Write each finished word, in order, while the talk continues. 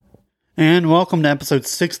And welcome to episode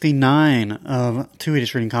 69 of Two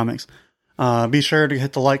Idiots Reading Comics. Be sure to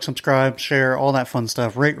hit the like, subscribe, share, all that fun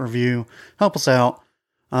stuff. Rate, review, help us out.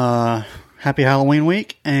 Happy Halloween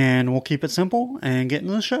week, and we'll keep it simple and get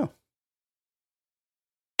into the show.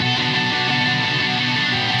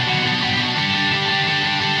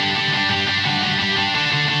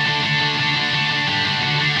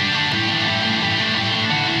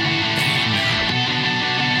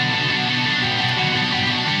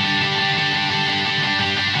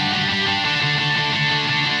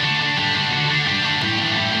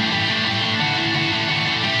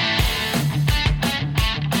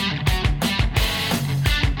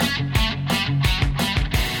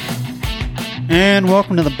 And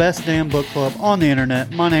welcome to the best damn book club on the internet.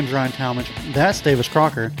 My name's Ryan Talmadge. That's Davis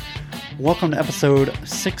Crocker. Welcome to episode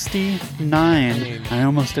 69. I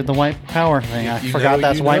almost did the white power thing. I forgot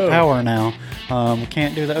that's white power now. We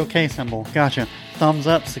can't do the OK symbol. Gotcha. Thumbs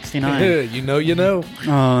up, 69. You know.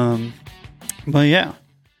 But yeah.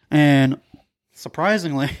 And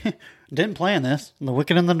surprisingly, didn't plan this. The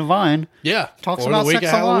Wicked and the Divine. Yeah. Talks about sex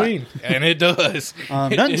a lot. And it does.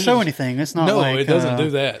 Doesn't show anything. It's not like... No, it doesn't do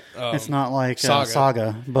that. It's not like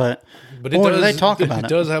Saga. But it boy, does, do they talk about it. It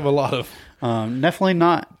does have a lot of... definitely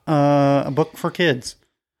not a book for kids.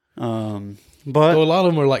 But a lot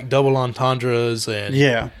of them are like double entendres and...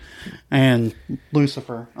 Yeah. And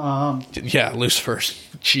Lucifer. Lucifer's.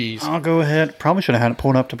 Jeez. I'll go ahead. Probably should have had it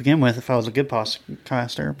pulled up to begin with if I was a good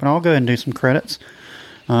podcaster. But I'll go ahead and do some credits.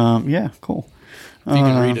 Yeah, cool. If you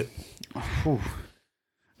can read it.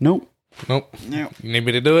 Nope. You need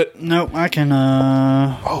me to do it? Nope, I can...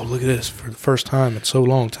 Oh, look at this. For the first time in so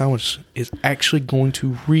long, Thomas is actually going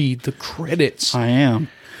to read the credits. I am.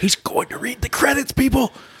 He's going to read the credits,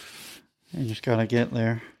 people! You just gotta get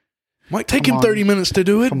there. Might take him 30 minutes to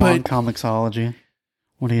do it, Come on, Comixology.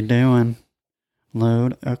 What are you doing?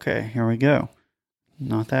 Load. Okay, here we go.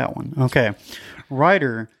 Not that one. Okay.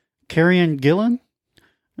 Writer, Kieran Gillen.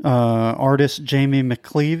 Artist, Jamie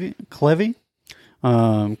McClevey.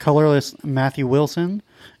 Colorist, Matthew Wilson.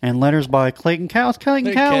 And letters by Clayton Cowles.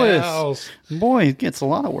 Clayton Cowles! Boy, he gets a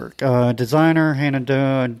lot of work. Designer,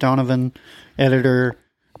 Hannah Donovan. Editor,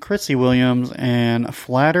 Chrissy Williams. And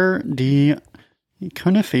Flatter D.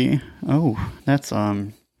 Cunife. Oh, that's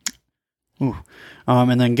and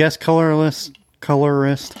then guest colorist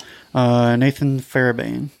Nathan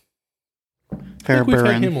Fairbairn. I think we've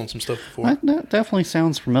had him on some stuff before. That definitely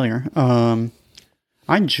sounds familiar.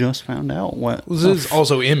 I just found out what this is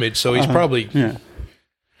also Image, so he's probably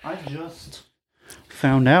I just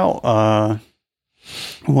found out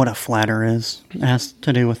what a flatter is. It has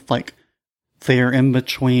to do with like they're in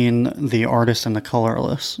between the artist and the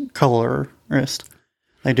colorist.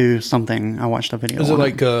 They do something. I watched a video. Is it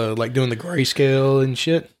like doing the grayscale and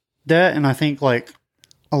shit? That, and I think like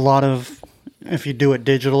a lot of, if you do it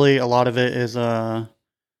digitally, a lot of it is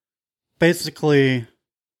basically,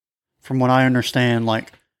 from what I understand,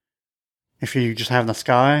 like if you just have the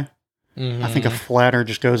sky, I think a flatter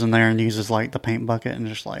just goes in there and uses like the paint bucket and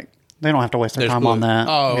just like they don't have to waste their time on that.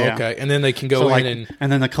 Oh, yeah. Okay. And then they can go in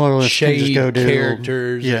and then the colorist can just go do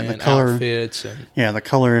characters and the outfits. And... Yeah, the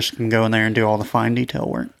colorist can go in there and do all the fine detail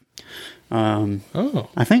work. I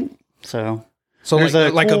think so. So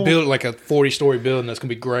like a build, like a 40-story building that's gonna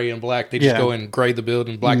be gray and black. They just go in and gray the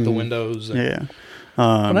building, black the windows. And,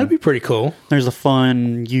 well, that'd be pretty cool. There's a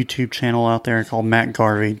fun YouTube channel out there called Matt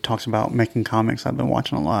Garvey. Talks about making comics. I've been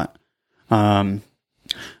watching a lot. I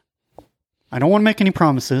don't want to make any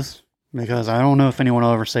promises because I don't know if anyone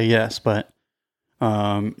will ever say yes. But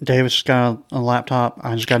Davis just got a laptop.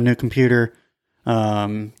 I just got a new computer,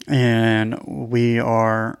 and we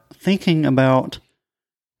are thinking about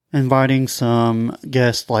inviting some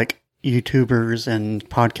guests like YouTubers and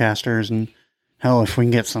podcasters, and hell, if we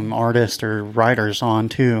can get some artists or writers on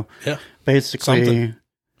too. Yeah. Basically,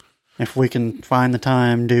 if we can find the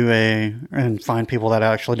time, and find people that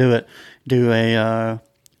actually do it, do a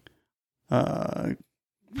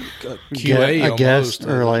QA, a guest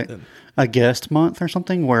or like a guest month or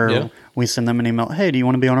something where we send them an email. Hey, do you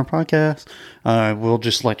want to be on our podcast? We'll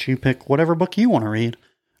just let you pick whatever book you want to read.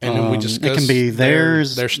 And then we discuss it can be their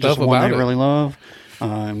stuff about one they really love.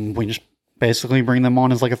 We just basically bring them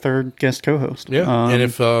on as like a third guest co-host. Yeah, and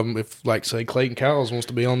if like say Clayton Cowles wants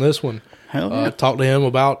to be on this one, talk to him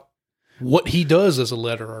about what he does as a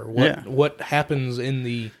letterer, what happens in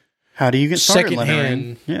the how do you get started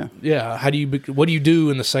secondhand? Yeah. What do you do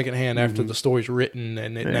in the second hand after the story's written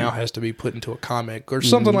and it now has to be put into a comic or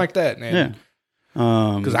something like that? Man.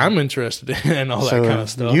 Because I'm interested in all that kind of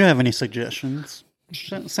stuff. Do you have any suggestions?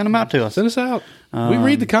 Send them out to us. Send us out. We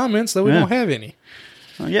read the comments, though we don't have any.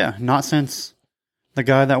 Not since The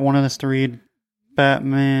guy that wanted us to read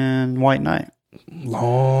Batman White Knight.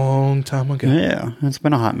 Long time ago. Yeah, it's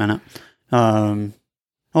been a hot minute.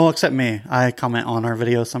 Well, except me. I comment on our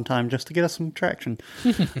videos sometime just to get us some traction.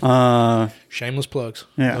 Shameless plugs.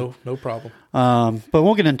 Yeah. No problem. But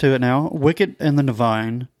we'll get into it now. Wicked and the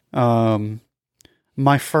Divine.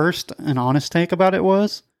 My first and honest take about it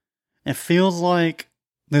was, it feels like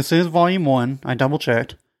this is volume 1. I double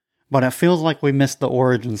checked. But it feels like we missed the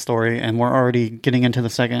origin story and we're already getting into the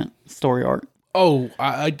second story arc. Oh,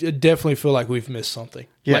 I definitely feel like we've missed something.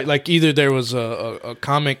 Yeah. Like either there was a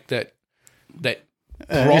comic that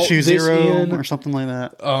issue 0 or something like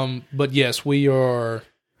that. But yes, we are.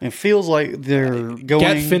 It feels like they're going.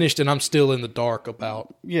 Got finished, and I'm still in the dark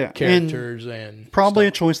about characters and probably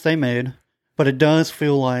stuff. A choice they made, but it does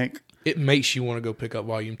feel like it makes you want to go pick up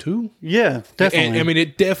volume 2. Yeah, definitely. And, I mean,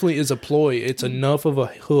 it definitely is a ploy. It's enough of a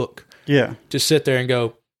hook. Yeah, to sit there and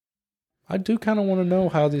go, I do kind of want to know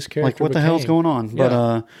how these characters what the hell's going on.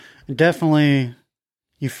 But definitely,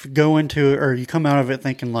 you go into it or you come out of it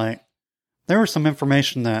thinking like there was some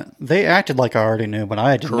information that they acted like I already knew, but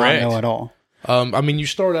I did not know at all. I mean, you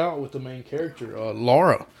start out with the main character,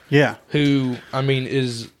 Laura. Yeah, who I mean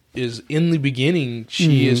is in the beginning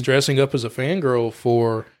she is dressing up as a fangirl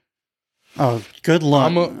for. Oh, good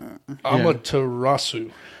luck.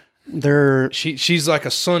 Amaterasu. She's like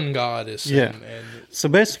a sun goddess. Yeah. So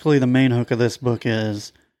basically, the main hook of this book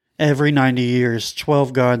is every 90 years,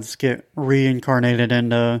 12 gods get reincarnated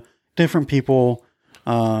into different people,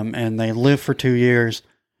 and they live for 2 years,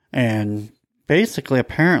 and basically,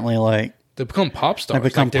 apparently, like they become pop stars. They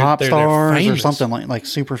become pop stars or something like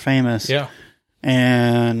super famous. Yeah.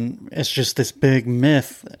 And it's just this big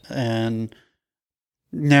myth, and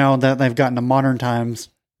now that they've gotten to modern times,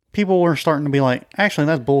 people were starting to be like, actually,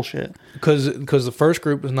 that's bullshit. Because the first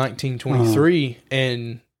group was 1923,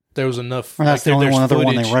 and there was enough. Well, that's the only other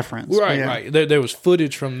one they referenced. Right. There was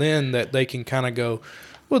footage from then that they can kind of go,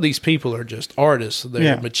 well, these people are just artists.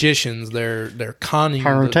 They're magicians. They're conning.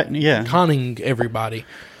 Conning everybody.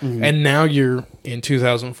 Mm-hmm. And now you're in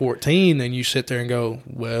 2014, and you sit there and go,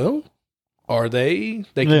 well, are they?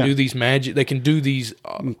 They can do these magic. They can do these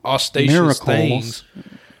ostentatious miracles.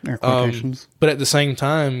 Things. But at the same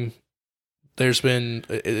time, there's been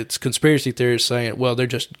it's conspiracy theorists saying, well, they're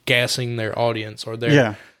just gassing their audience, or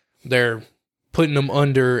they're putting them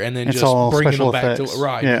under and then it's just bringing them back effects. to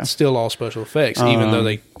right. Yeah. It's still all special effects, even though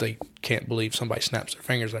they can't believe somebody snaps their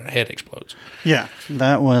fingers and their head explodes. Yeah,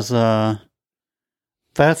 that was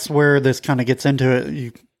that's where this kind of gets into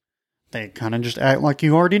it. They kind of just act like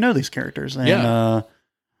you already know these characters, and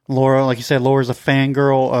Laura, like you said, Laura's a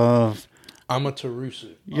fangirl of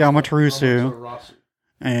Amaterasu. Yeah, Amaterasu.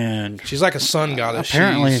 And she's like a sun goddess.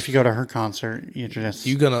 Apparently, if you go to her concert, you're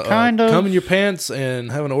gonna come in your pants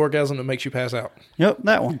and have an orgasm that makes you pass out. Yep,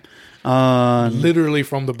 that one. Literally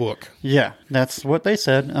from the book. Yeah, that's what they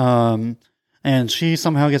said. And she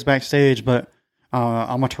somehow gets backstage, but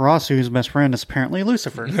Amaterasu's best friend is apparently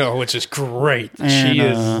Lucifer. No, which is great.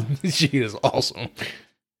 And, she is awesome.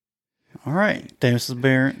 All right, Davis is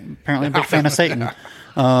apparently a big fan of Satan.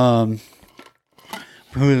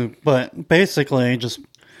 But basically just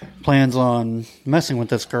plans on messing with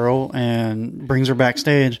this girl and brings her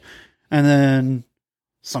backstage, and then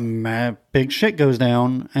some mad big shit goes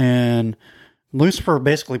down, and Lucifer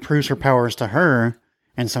basically proves her powers to her,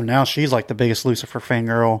 and so now she's like the biggest Lucifer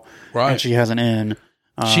fangirl, right? And she has an in.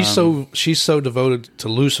 She's so devoted to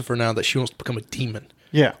Lucifer now that she wants to become a demon.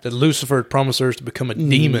 Yeah. That Lucifer promised her to become a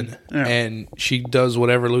demon, and she does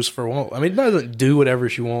whatever Lucifer wants. I mean, doesn't do whatever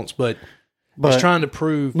she wants, but he's trying to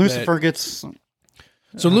prove Lucifer that, gets...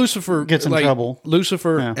 So Lucifer gets in trouble.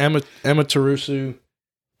 Lucifer, Amaterasu,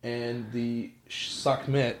 and the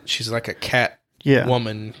Sekhmet, she's like a cat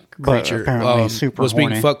woman creature, super was horny.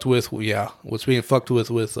 being fucked with. Was being fucked with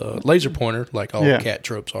laser pointer, like all cat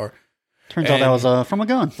tropes are. Turns out that was from a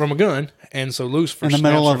gun. From a gun, and so Lucifer in the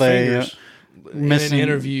middle of a missing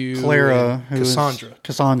interview, Clara,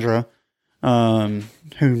 Cassandra,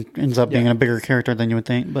 who ends up being a bigger character than you would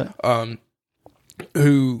think, but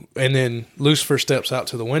and then Lucifer steps out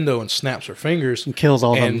to the window and snaps her fingers and kills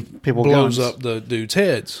all the people, blows up the dude's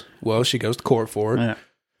heads. Well, she goes to court for it. Yeah.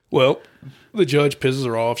 Well, the judge pisses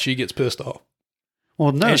her off. She gets pissed off.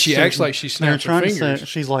 Well, no, and she acts like she snaps her fingers.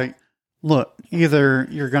 She's like, look, either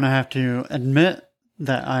you're going to have to admit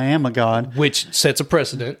that I am a god, which sets a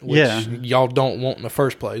precedent, which y'all don't want in the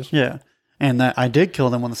first place. Yeah, and that I did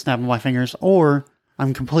kill them with the snap of my fingers, or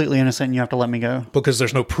I'm completely innocent and you have to let me go. Because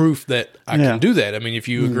there's no proof that I can do that. I mean, if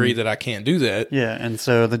you agree that I can't do that. Yeah, and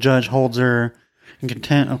so the judge holds her in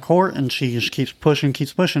contempt of court, and she just keeps pushing,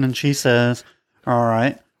 and she says, all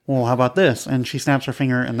right, well, how about this? And she snaps her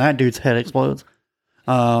finger, and that dude's head explodes.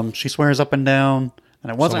 She swears up and down,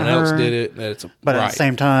 and it wasn't someone her. else did it. But at the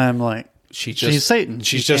same time, like, she's Satan.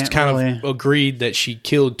 She's just kind of agreed that she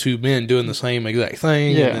killed 2 men doing the same exact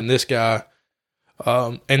thing. Yeah. And then this guy.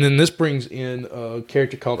 And then this brings in a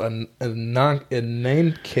character called Ananke.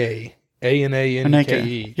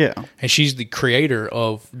 Ananke. Yeah. And she's the creator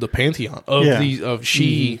of the pantheon of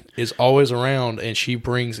she is always around, and she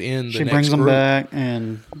brings in the next brings them group back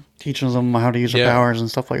and teaches them how to use their powers and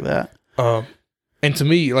stuff like that. And to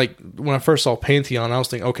me, like, when I first saw Pantheon, I was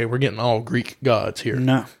thinking, okay, we're getting all Greek gods here.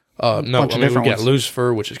 No. No, we've got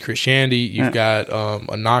Lucifer, which is Christianity. You've got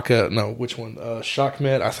Anaka. No, which one?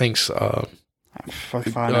 Shachmet, I think's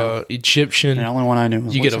Egyptian. The only one I knew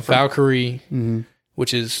was you Lucifer. Get a Valkyrie,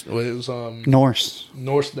 which is Norse.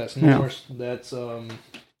 That's Norse. That's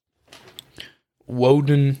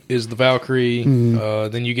Woden is the Valkyrie.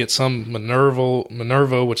 Then you get some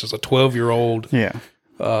Minerva, which is a 12-year-old. Yeah.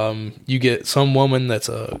 You get some woman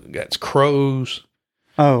that's crows.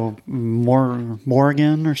 Oh,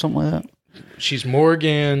 Morrigan or something like that. She's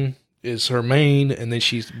Morrigan is her main, and then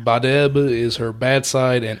she's Badeb is her bad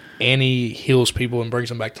side, and Annie heals people and brings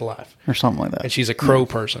them back to life or something like that. And she's a crow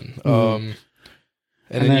person. And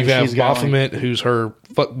then you have Baphomet, who's her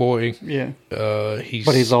fuck boy. Yeah.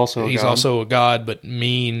 He's also a god, but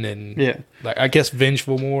mean and like, I guess,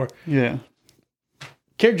 vengeful more. Yeah.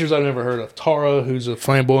 Characters I've never heard of. Tara, who's a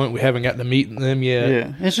flamboyant. We haven't gotten to meet them yet.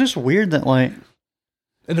 Yeah. It's just weird that, like...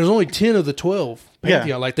 And there's only 10 of the 12 Pantheon.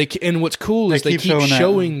 Yeah. Like, and what's cool is they keep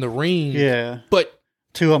showing the ring. Yeah. But...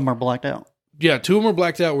 2 of them are blacked out. Yeah, 2 of them are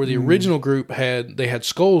blacked out, where the original group had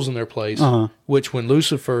skulls in their place, which when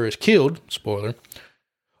Lucifer is killed, spoiler,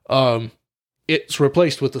 it's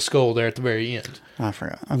replaced with the skull there at the very end. I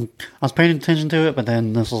forgot. I was paying attention to it, but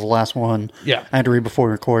then this was the last one. Yeah. I had to read before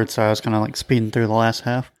we record, so I was kind of like speeding through the last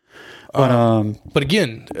half. But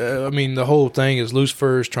again, I mean, the whole thing is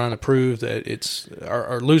Lucifer is trying to prove that it's...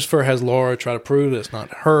 Or Lucifer has Laura try to prove that it's not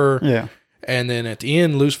her. Yeah. And then at the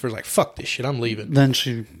end, Lucifer's like, fuck this shit, I'm leaving. Then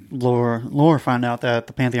Laura found out that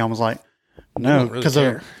the Pantheon was like, no, because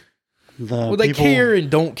really they care and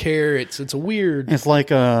don't care. It's a weird... It's like,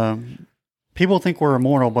 people think we're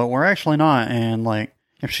immortal, but we're actually not. And like,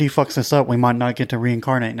 if she fucks this up, we might not get to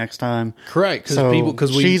reincarnate next time. Correct.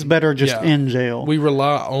 Because she's better just in jail. We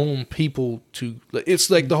rely on people to...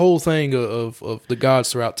 It's like the whole thing of the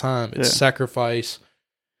gods throughout time. It's sacrifice.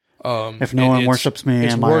 If no one worships me,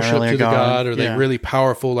 it's am worship I really to the god? Are Yeah. they really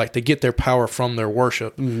powerful? Like, they get their power from their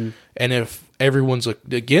worship. And if everyone's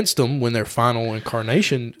against them when their final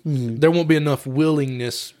incarnation, there won't be enough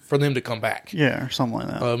willingness for them to come back. Yeah, or something like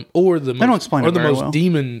that. Or the they don't explain it very well.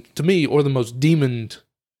 demon, to me, or the most demoned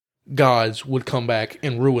gods would come back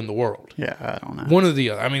and ruin the world. Yeah, I don't know. One or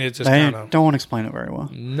the other. I mean, it's just kind of... don't explain it very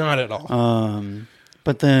well. Not at all.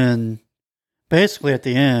 But then, basically at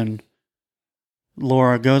the end,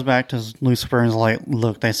 Laura goes back to Lucifer and is like,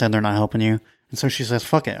 look, they said they're not helping you. And so she says,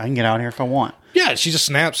 fuck it, I can get out of here if I want. Yeah, she just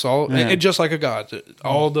snaps and just like a god.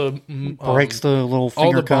 All the... breaks the little finger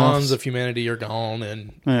all the cuffs. bonds of humanity are gone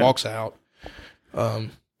and walks out.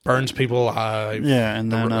 Burns people alive. Yeah, and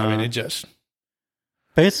then... I mean, it just...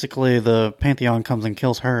 Basically, the Pantheon comes and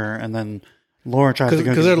kills her, and then Laura tries to go...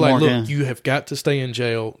 Because they're like, look, you have got to stay in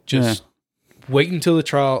jail. Just wait until the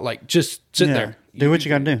trial. Like, just sit there. Do what you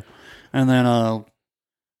got to do. And then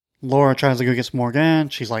Laura tries to go get some more gun.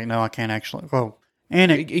 She's like, no, I can't actually... Well,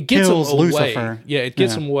 and it gets kills him away. Lucifer. Yeah, it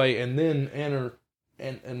gets him away. And then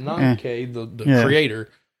Ananke, the creator,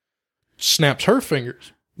 snaps her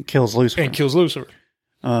fingers. Kills Lucifer. And kills Lucifer.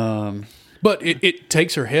 But it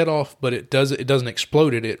takes her head off, but it doesn't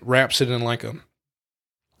explode it. It wraps it in like a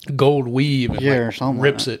gold weave and or something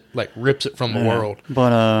rips it from the world.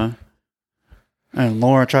 But and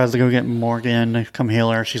Laura tries to go get Morgan to come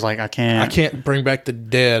heal her. She's like, I can't bring back the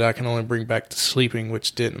dead. I can only bring back the sleeping,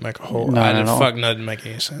 which didn't make a whole didn't make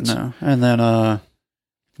any sense. No. And then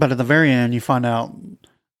but at the very end you find out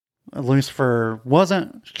Lucifer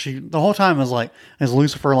wasn't the whole time was like, is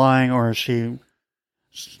Lucifer lying or is she...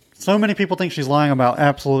 So many people think she's lying about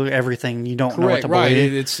absolutely everything. You don't know what to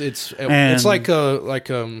believe. It's like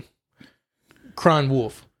crying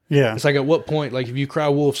wolf. Yeah, it's like at what point, like if you cry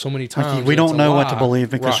wolf so many times, like we don't know what to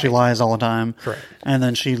believe because she lies all the time. Correct. And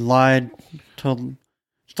then she lied told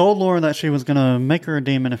Laura that she was going to make her a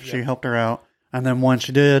demon if she helped her out. And then when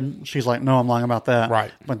she did, she's like, "No, I'm lying about that."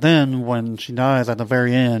 Right. But then when she dies at the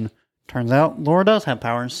very end, turns out Laura does have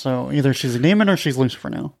powers. So either she's a demon or she's Lucifer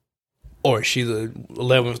now. Or is she the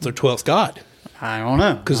 11th or 12th god? I don't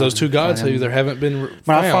know. Because those two gods either haven't been found.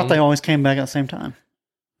 But I thought they always came back at the same time.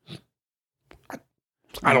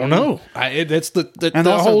 I don't know. That's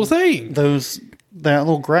the whole thing. That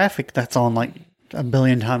little graphic that's on like a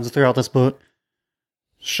billion times throughout this book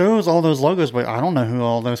shows all those logos, but I don't know who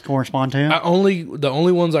all those correspond to. The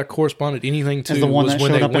only ones I corresponded anything to was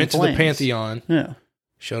when they went to the Pantheon. Yeah.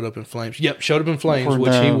 Showed up in flames. Yep, showed up in flames,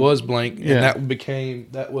 which he was blank, and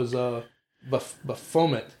that was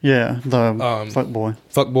Baphomet. Yeah, the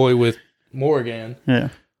fuckboy with Morrigan. Yeah,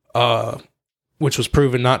 which was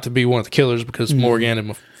proven not to be one of the killers because Morrigan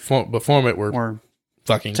and Baphomet were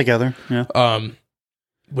fucking together. Yeah,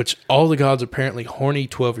 which all the gods apparently horny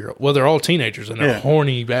 12-year-old. Well, they're all teenagers and they're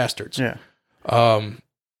horny bastards. Yeah.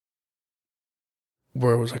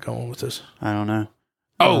 Where was I going with this? I don't know.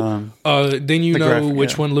 Then you know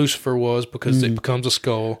which one Lucifer was because it becomes a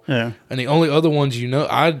skull. Yeah. And the only other ones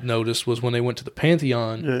I noticed was when they went to the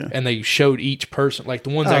Pantheon and they showed each person, like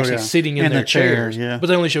the ones actually sitting in their chairs. Yeah. But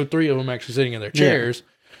they only showed 3 of them actually sitting in their chairs.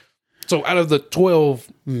 So out of the 12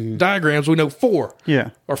 diagrams, we know 4.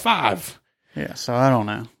 Yeah. Or 5. Yeah, so I don't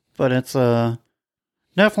know. But it's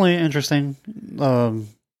definitely interesting. I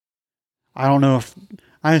don't know if...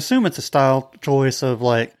 I assume it's a style choice of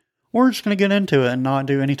like, we're just going to get into it and not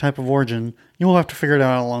do any type of origin. You'll have to figure it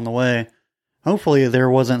out along the way. Hopefully there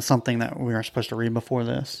wasn't something that we weren't supposed to read before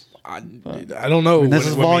this. I don't know. This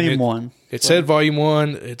is volume 1. It said volume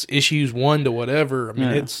 1. It's issues 1 to whatever. I mean,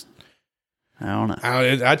 it's... I don't know.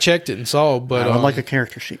 I checked it and saw, but... I would like a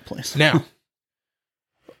character sheet, please.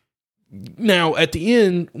 Now, at the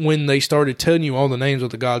end, when they started telling you all the names of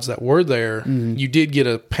the gods that were there, you did get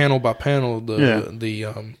a panel by panel.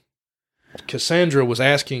 Cassandra was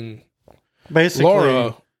asking basically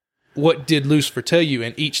Laura, what did Lucifer tell you?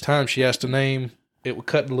 And each time she asked a name, it would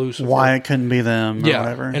cut to Lucifer. Why it couldn't be them or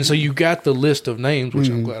whatever. And so you got the list of names, which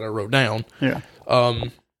I'm glad I wrote down. Yeah.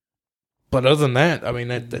 But other than that, I mean,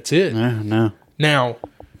 that's it. No. Now,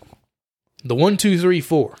 the 1, 2, 3,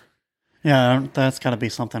 4. Yeah, that's got to be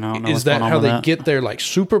something. I don't know. Is that how they get their like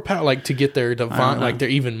superpower, like to get their divine, like their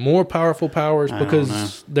even more powerful powers?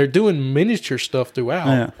 Because they're doing miniature stuff throughout.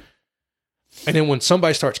 Yeah. And then when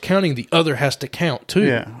somebody starts counting, the other has to count too.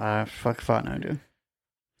 Yeah, I fuck no, dude.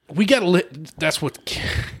 We got to that's what.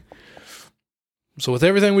 So with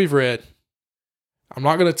everything we've read, I'm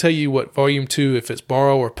not going to tell you what volume 2, if it's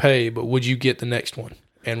borrow or pay, but would you get the next one?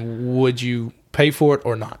 And would you pay for it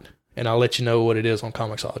or not? And I'll let you know what it is on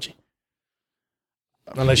Comixology.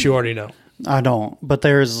 Unless you already know. I don't. But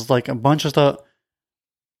there's like a bunch of stuff.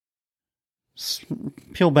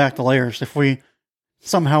 Peel back the layers. If we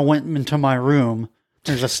somehow went into my room,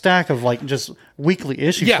 there's a stack of like just weekly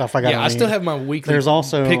issue stuff I got to read. I still have my weekly there's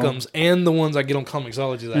also pick'ems and the ones I get on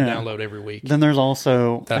Comixology that I download every week. Then there's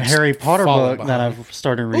also a Harry Potter book that I've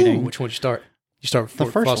started reading. Ooh, which one did you start? You start with the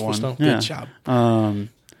first one. Stone? Yeah. Good job. And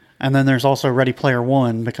then there's also Ready Player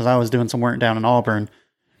One because I was doing some work down in Auburn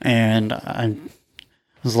and I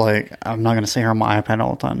was like, I'm not going to sit here on my iPad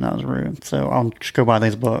all the time. That was rude. So I'll just go buy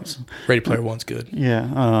these books. Ready Player One's good.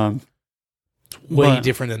 Yeah. It's way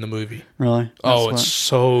different than the movie. Really? It's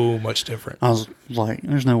so much different. I was like,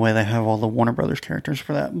 there's no way they have all the Warner Brothers characters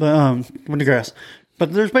for that. But, we digress.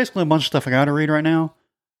 But there's basically a bunch of stuff I got to read right now.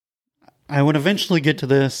 I would eventually get to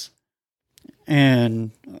this,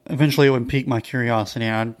 and eventually it would pique my curiosity.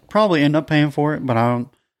 I'd probably end up paying for it, but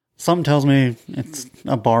something tells me it's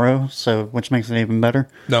a borrow, so which makes it even better.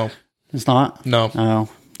 No. It's not? No. Oh.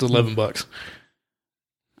 It's $11.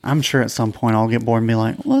 I'm sure at some point I'll get bored and be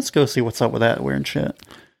like, well, let's go see what's up with that weird shit.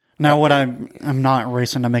 Now, I'm not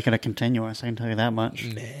racing to make it a continuous, I can tell you that much.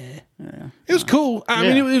 Nah. Yeah. It was cool. I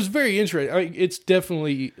mean, it was very interesting. I mean, it's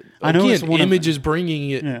definitely, I know again, Image's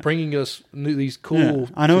bringing us these cool Yeah.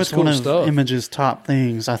 I know it's cool one stuff. of Image's top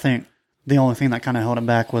things. I think the only thing that kind of held it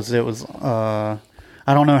back was I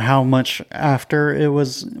don't know how much after it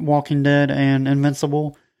was Walking Dead and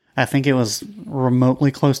Invincible. I think it was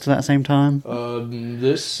remotely close to that same time.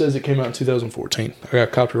 This says it came out in 2014. I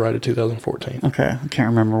got copyrighted 2014. Okay, I can't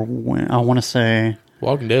remember when. I want to say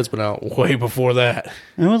Walking Dead's been out way before that.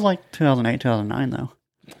 It was like 2008, 2009 though.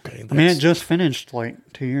 Okay, I mean, it just finished like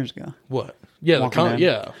 2 years ago. What? Yeah,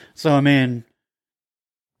 yeah. So I mean,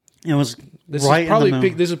 it was this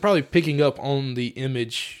is probably picking up on the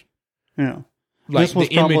Image. Yeah. Like the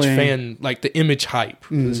Image fan, like the Image hype.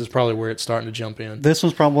 This is probably where it's starting to jump in. This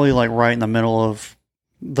was probably like right in the middle of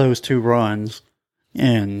those two runs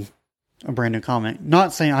in a brand new comic.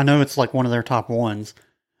 Not saying, I know it's like one of their top ones,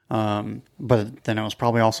 but then it was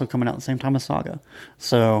probably also coming out at the same time as Saga.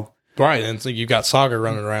 So right, and so you got Saga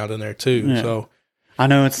running around in there too. Yeah. So I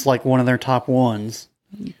know it's like one of their top ones,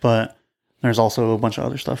 but there's also a bunch of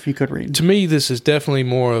other stuff you could read. To me, this is definitely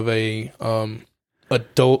more of a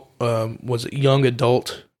adult, was it young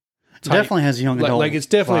adult? definitely has young adult. Like it's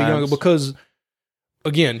definitely younger because,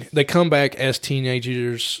 again, they come back as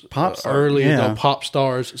teenagers, early adult pop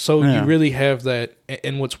stars. So you really have that.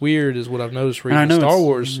 And what's weird is what I've noticed reading the Star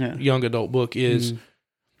Wars young adult book is,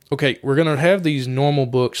 okay, we're going to have these normal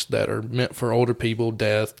books that are meant for older people,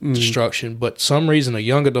 death, destruction, but some reason a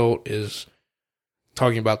young adult is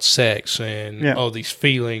talking about sex and all these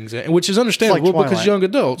feelings, which is understandable because young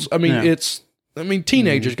adults, I mean,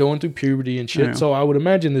 teenagers going through puberty and shit. So I would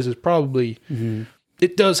imagine this is probably,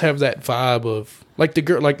 it does have that vibe of like the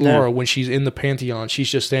girl, like Laura, when she's in the Pantheon, she's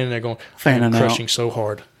just standing there going, I'm crushing so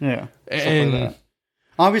hard. Yeah. And like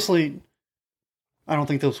obviously, I don't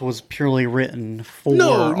think this was purely written for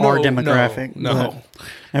our demographic. No.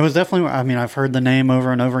 It was definitely, I mean, I've heard the name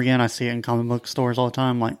over and over again. I see it in comic book stores all the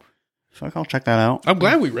time. Like, fuck, I'll check that out. I'm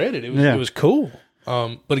glad we read it. It was cool.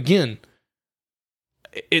 But again,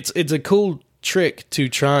 it's a cool trick to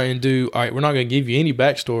try and do, all right, we're not going to give you any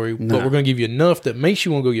backstory, but we're going to give you enough that makes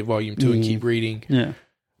you want to go get volume 2 and keep reading. Yeah.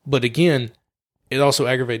 But again, it also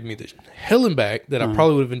aggravated me the hell and back that I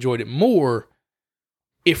probably would have enjoyed it more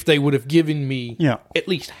if they would have given me at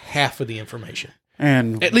least half of the information.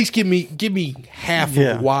 And at least give me half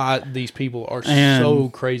of why these people are so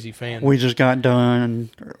crazy fans. We just got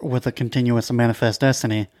done with a continuous of Manifest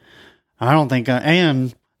Destiny. I don't think,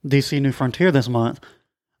 and DC New Frontier this month,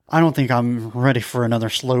 I don't think I'm ready for another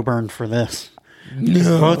slow burn for this.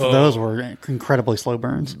 No. Both of those were incredibly slow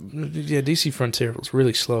burns. Yeah, DC Frontier was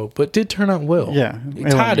really slow, but did turn out well. Yeah.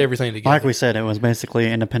 It tied everything together. Like we said, it was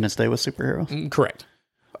basically Independence Day with superheroes. Correct.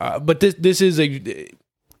 But this is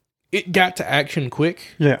it got to action quick.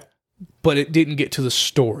 Yeah. But it didn't get to the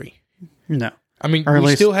story. No. I mean,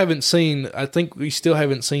 we still haven't seen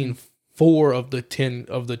 4 of the 10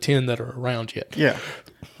 that are around yet. Yeah.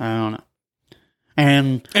 I don't know.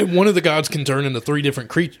 And one of the gods can turn into 3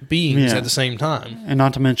 different beings at the same time. And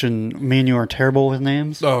not to mention, me and you are terrible with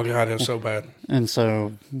names. Oh, God, that's so bad. And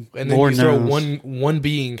so, and then Lord you throw one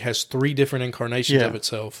being has 3 different incarnations of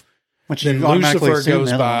itself. Which then Lucifer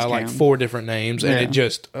goes by like 4 different names, and it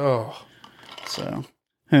just, So,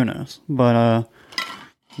 who knows? But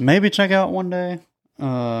maybe check out one day.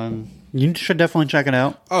 You should definitely check it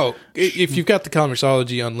out. Oh, if you've got the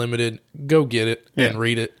Comicsology Unlimited, go get it and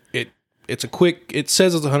read it. It's a quick. It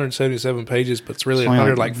says it's 177 pages, but it's really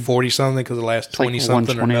 140 something because the last 20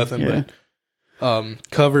 something or nothing. Yeah. But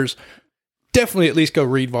covers. Definitely, at least go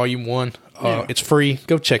read Volume 1. It's free.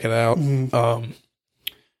 Go check it out. Mm-hmm.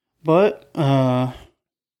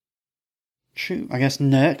 Shoot, I guess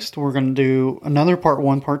next we're going to do another part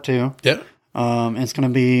 1, part 2. Yeah. It's going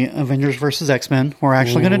to be Avengers versus X-Men. We're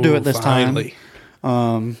actually going to do it this time.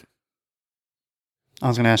 I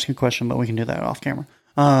was going to ask you a question, but we can do that off camera.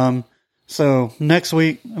 So next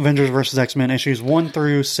week, Avengers versus X-Men issues 1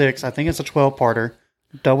 through 6. I think it's a 12-parter.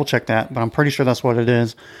 Double check that, but I'm pretty sure that's what it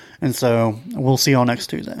is. And so we'll see y'all next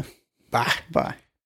Tuesday. Bye. Bye.